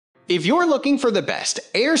If you're looking for the best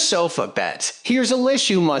air sofa beds, here's a list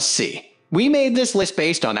you must see. We made this list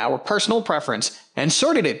based on our personal preference and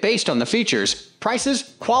sorted it based on the features,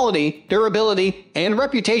 prices, quality, durability, and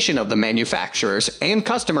reputation of the manufacturers and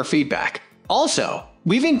customer feedback. Also,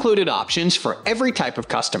 we've included options for every type of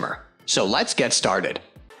customer. So let's get started.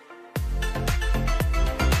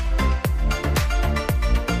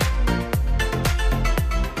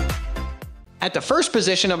 At the first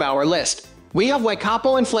position of our list, we have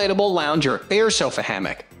Waikapo Inflatable Lounger Air Sofa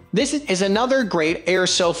Hammock. This is another great air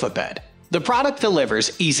sofa bed. The product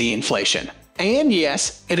delivers easy inflation. And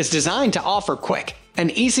yes, it is designed to offer quick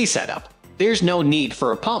and easy setup. There's no need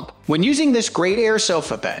for a pump when using this great air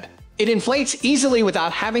sofa bed. It inflates easily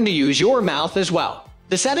without having to use your mouth as well.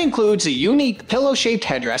 The set includes a unique pillow-shaped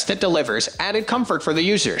headrest that delivers added comfort for the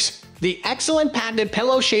users. The excellent patented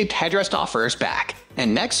pillow-shaped headrest offers back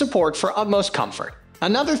and neck support for utmost comfort.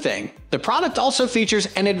 Another thing, the product also features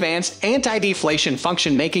an advanced anti-deflation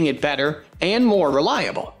function, making it better and more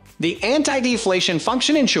reliable. The anti-deflation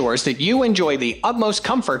function ensures that you enjoy the utmost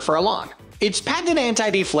comfort for long. Its patented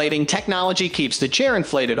anti-deflating technology keeps the chair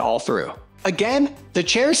inflated all through. Again, the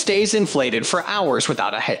chair stays inflated for hours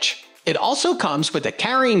without a hitch. It also comes with a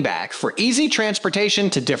carrying bag for easy transportation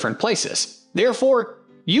to different places. Therefore,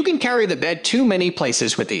 you can carry the bed to many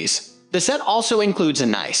places with ease. The set also includes a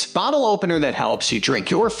nice bottle opener that helps you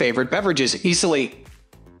drink your favorite beverages easily.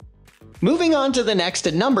 Moving on to the next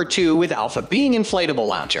at number 2 with Alpha Being Inflatable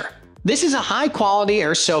Lounger. This is a high-quality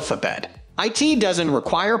air sofa bed. It doesn't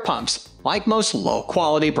require pumps like most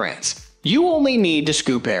low-quality brands. You only need to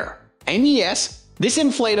scoop air. And yes, this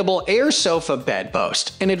inflatable air sofa bed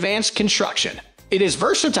boasts an advanced construction. It is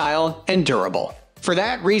versatile and durable. For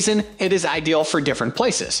that reason, it is ideal for different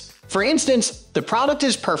places. For instance, the product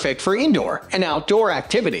is perfect for indoor and outdoor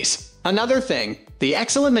activities. Another thing, the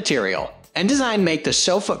excellent material and design make the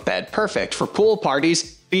sofa bed perfect for pool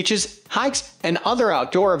parties, beaches, hikes, and other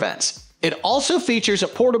outdoor events. It also features a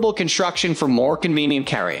portable construction for more convenient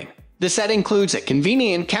carrying. The set includes a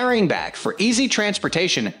convenient carrying bag for easy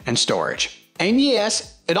transportation and storage. And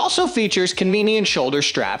yes, it also features convenient shoulder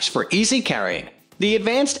straps for easy carrying. The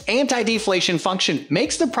advanced anti-deflation function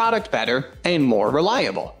makes the product better and more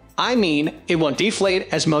reliable. I mean, it won't deflate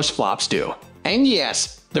as most flops do. And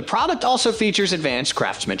yes, the product also features advanced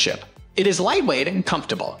craftsmanship. It is lightweight and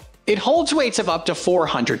comfortable. It holds weights of up to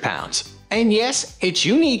 400 pounds. And yes, its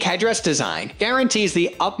unique headrest design guarantees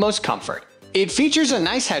the utmost comfort. It features a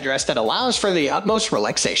nice headrest that allows for the utmost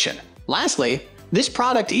relaxation. Lastly, this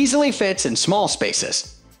product easily fits in small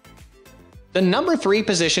spaces. The number 3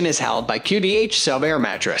 position is held by QDH Sub Air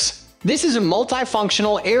Mattress. This is a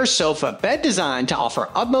multifunctional air sofa bed designed to offer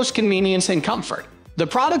utmost convenience and comfort. The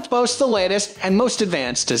product boasts the latest and most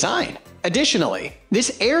advanced design. Additionally,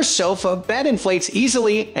 this air sofa bed inflates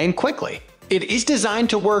easily and quickly. It is designed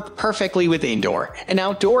to work perfectly with indoor and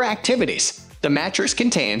outdoor activities. The mattress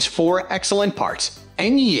contains 4 excellent parts.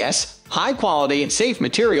 And yes, high quality and safe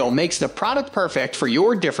material makes the product perfect for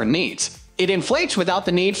your different needs. It inflates without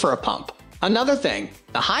the need for a pump. Another thing,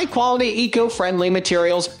 the high-quality eco-friendly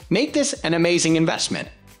materials make this an amazing investment.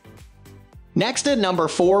 Next at number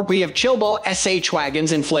 4, we have Chillable SH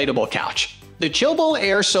Wagon's Inflatable Couch. The Chillable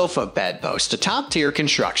Air Sofa Bed boasts a top-tier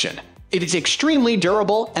construction. It is extremely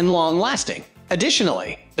durable and long-lasting.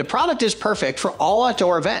 Additionally, the product is perfect for all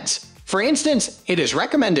outdoor events. For instance, it is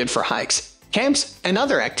recommended for hikes, camps, and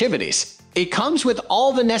other activities. It comes with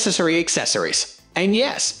all the necessary accessories. And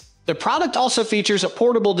yes, the product also features a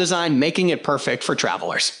portable design, making it perfect for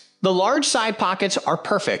travelers. The large side pockets are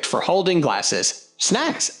perfect for holding glasses,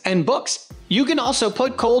 snacks, and books. You can also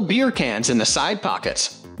put cold beer cans in the side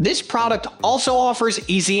pockets. This product also offers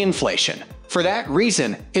easy inflation. For that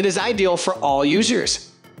reason, it is ideal for all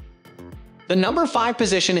users. The number 5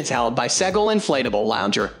 position is held by Segel Inflatable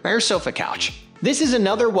Lounger Air Sofa Couch. This is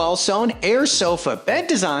another well-sewn air sofa bed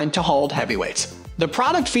designed to hold heavyweights. The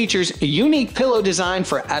product features a unique pillow design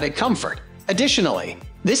for added comfort. Additionally,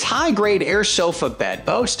 this high-grade air sofa bed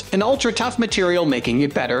boasts an ultra-tough material, making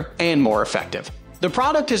it better and more effective. The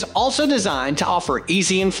product is also designed to offer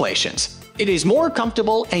easy inflations. It is more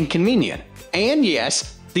comfortable and convenient. And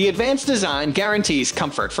yes, the advanced design guarantees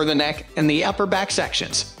comfort for the neck and the upper back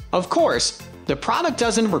sections. Of course, the product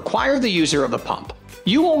doesn't require the user of a pump.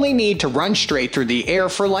 You only need to run straight through the air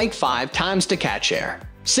for like 5 times to catch air.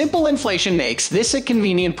 Simple inflation makes this a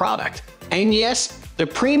convenient product. And yes, the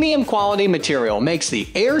premium quality material makes the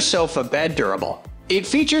air sofa bed durable. It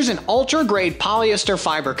features an ultra-grade polyester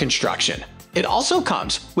fiber construction. It also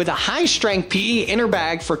comes with a high-strength PE inner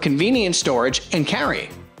bag for convenient storage and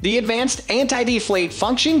carrying. The advanced anti-deflate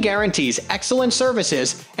function guarantees excellent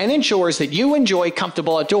services and ensures that you enjoy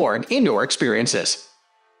comfortable outdoor and indoor experiences.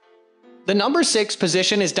 The number 6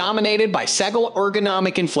 position is dominated by Segel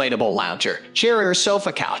Ergonomic Inflatable Lounger Chair Air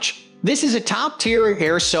Sofa Couch. This is a top-tier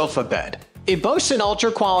air sofa bed. It boasts an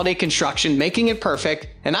ultra-quality construction, making it perfect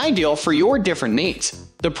and ideal for your different needs.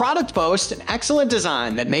 The product boasts an excellent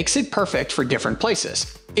design that makes it perfect for different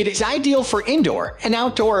places. It is ideal for indoor and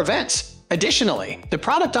outdoor events. Additionally, the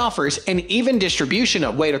product offers an even distribution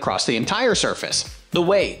of weight across the entire surface. The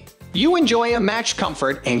weight. You enjoy a matched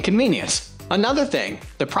comfort and convenience. Another thing,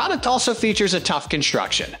 the product also features a tough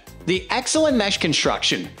construction. The excellent mesh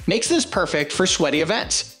construction makes this perfect for sweaty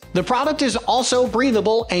events. The product is also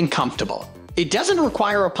breathable and comfortable. It doesn't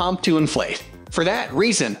require a pump to inflate. For that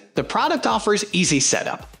reason, the product offers easy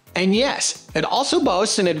setup. And yes, it also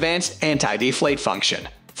boasts an advanced anti-deflate function.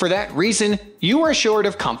 For that reason, you are assured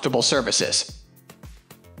of comfortable services.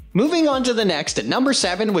 Moving on to the next at number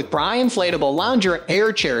 7 with Bry Inflatable Lounger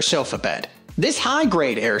Air Chair Sofa Bed. This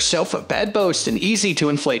high-grade air sofa bed boasts an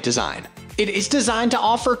easy-to-inflate design. It is designed to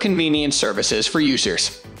offer convenient services for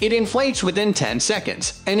users. It inflates within 10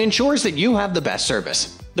 seconds and ensures that you have the best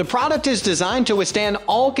service. The product is designed to withstand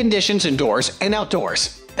all conditions indoors and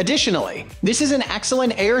outdoors. Additionally, this is an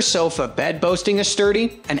excellent air sofa bed boasting a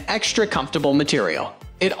sturdy and extra comfortable material.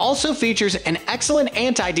 It also features an excellent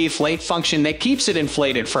anti-deflate function that keeps it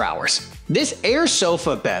inflated for hours. This air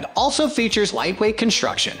sofa bed also features lightweight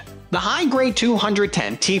construction. The high-grade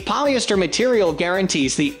 210T polyester material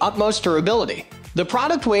guarantees the utmost durability. The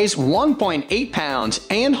product weighs 1.8 pounds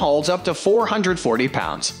and holds up to 440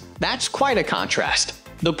 pounds. That's quite a contrast.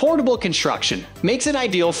 The portable construction makes it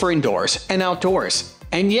ideal for indoors and outdoors.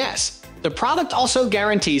 And yes, the product also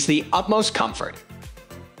guarantees the utmost comfort.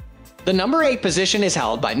 The number 8 position is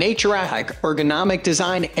held by Robotic Ergonomic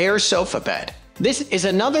Design Air Sofa Bed. This is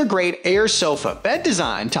another great air sofa bed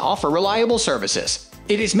designed to offer reliable services.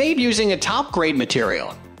 It is made using a top-grade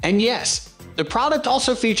material. And yes, the product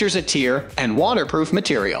also features a tear and waterproof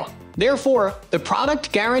material. Therefore, the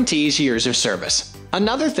product guarantees years of service.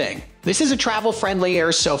 Another thing, this is a travel-friendly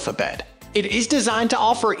air sofa bed. It is designed to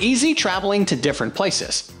offer easy traveling to different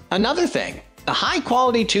places. Another thing, the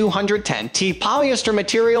high-quality 210T polyester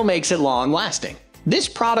material makes it long-lasting. This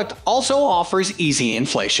product also offers easy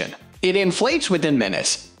inflation. It inflates within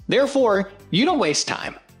minutes. Therefore, you don't waste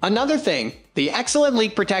time. Another thing, the excellent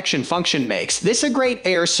leak protection function makes this a great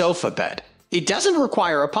air sofa bed. It doesn't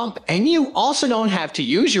require a pump, and you also don't have to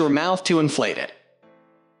use your mouth to inflate it.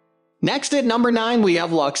 Next at number 9 we have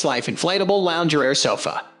LuxLife Inflatable Lounger Air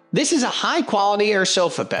Sofa. This is a high-quality air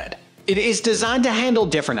sofa bed. It is designed to handle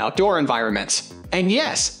different outdoor environments. And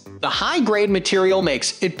yes, the high-grade material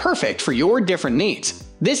makes it perfect for your different needs.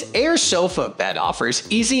 This air sofa bed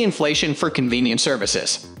offers easy inflation for convenient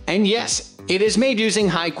services. And yes, it is made using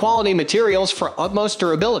high-quality materials for utmost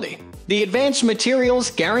durability. The advanced materials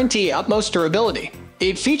guarantee utmost durability.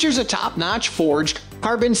 It features a top-notch forged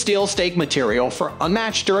carbon steel stake material for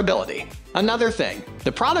unmatched durability. Another thing,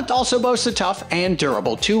 the product also boasts a tough and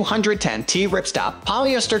durable 210T ripstop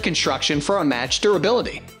polyester construction for unmatched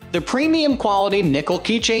durability. The premium quality nickel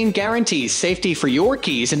keychain guarantees safety for your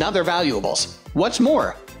keys and other valuables. What's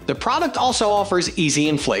more, the product also offers easy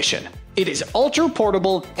inflation. It is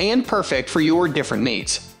ultra-portable and perfect for your different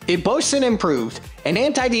needs. It boasts an improved and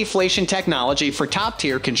anti-deflation technology for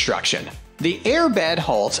top-tier construction. The air bed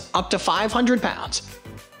holds up to 500 pounds.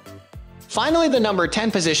 Finally, the number 10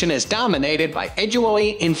 position is dominated by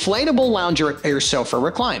Eduoi Inflatable Lounger Air Sofa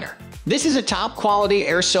Recliner. This is a top-quality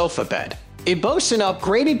air sofa bed. It boasts an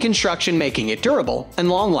upgraded construction, making it durable and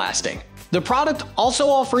long-lasting. The product also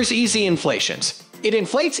offers easy inflations. It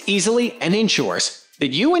inflates easily and ensures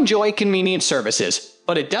that you enjoy convenient services,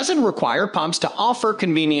 but it doesn't require pumps to offer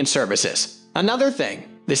convenient services. Another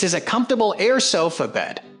thing, this is a comfortable air sofa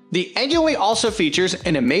bed. The Eduoi also features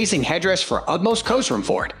an amazing headrest for utmost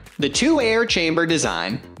comfort. The 2-air chamber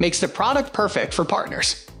design makes the product perfect for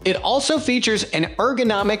partners. It also features an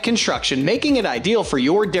ergonomic construction, making it ideal for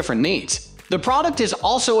your different needs. The product is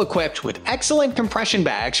also equipped with excellent compression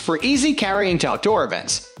bags for easy carrying to outdoor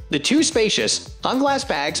events. The 2 spacious, sunglass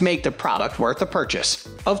bags make the product worth the purchase.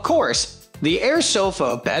 Of course, the air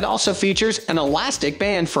sofa bed also features an elastic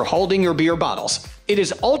band for holding your beer bottles. It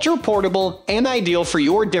is ultra-portable and ideal for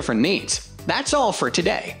your different needs. That's all for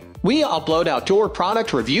today. We upload outdoor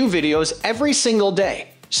product review videos every single day,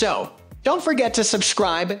 so don't forget to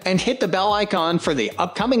subscribe and hit the bell icon for the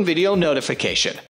upcoming video notification.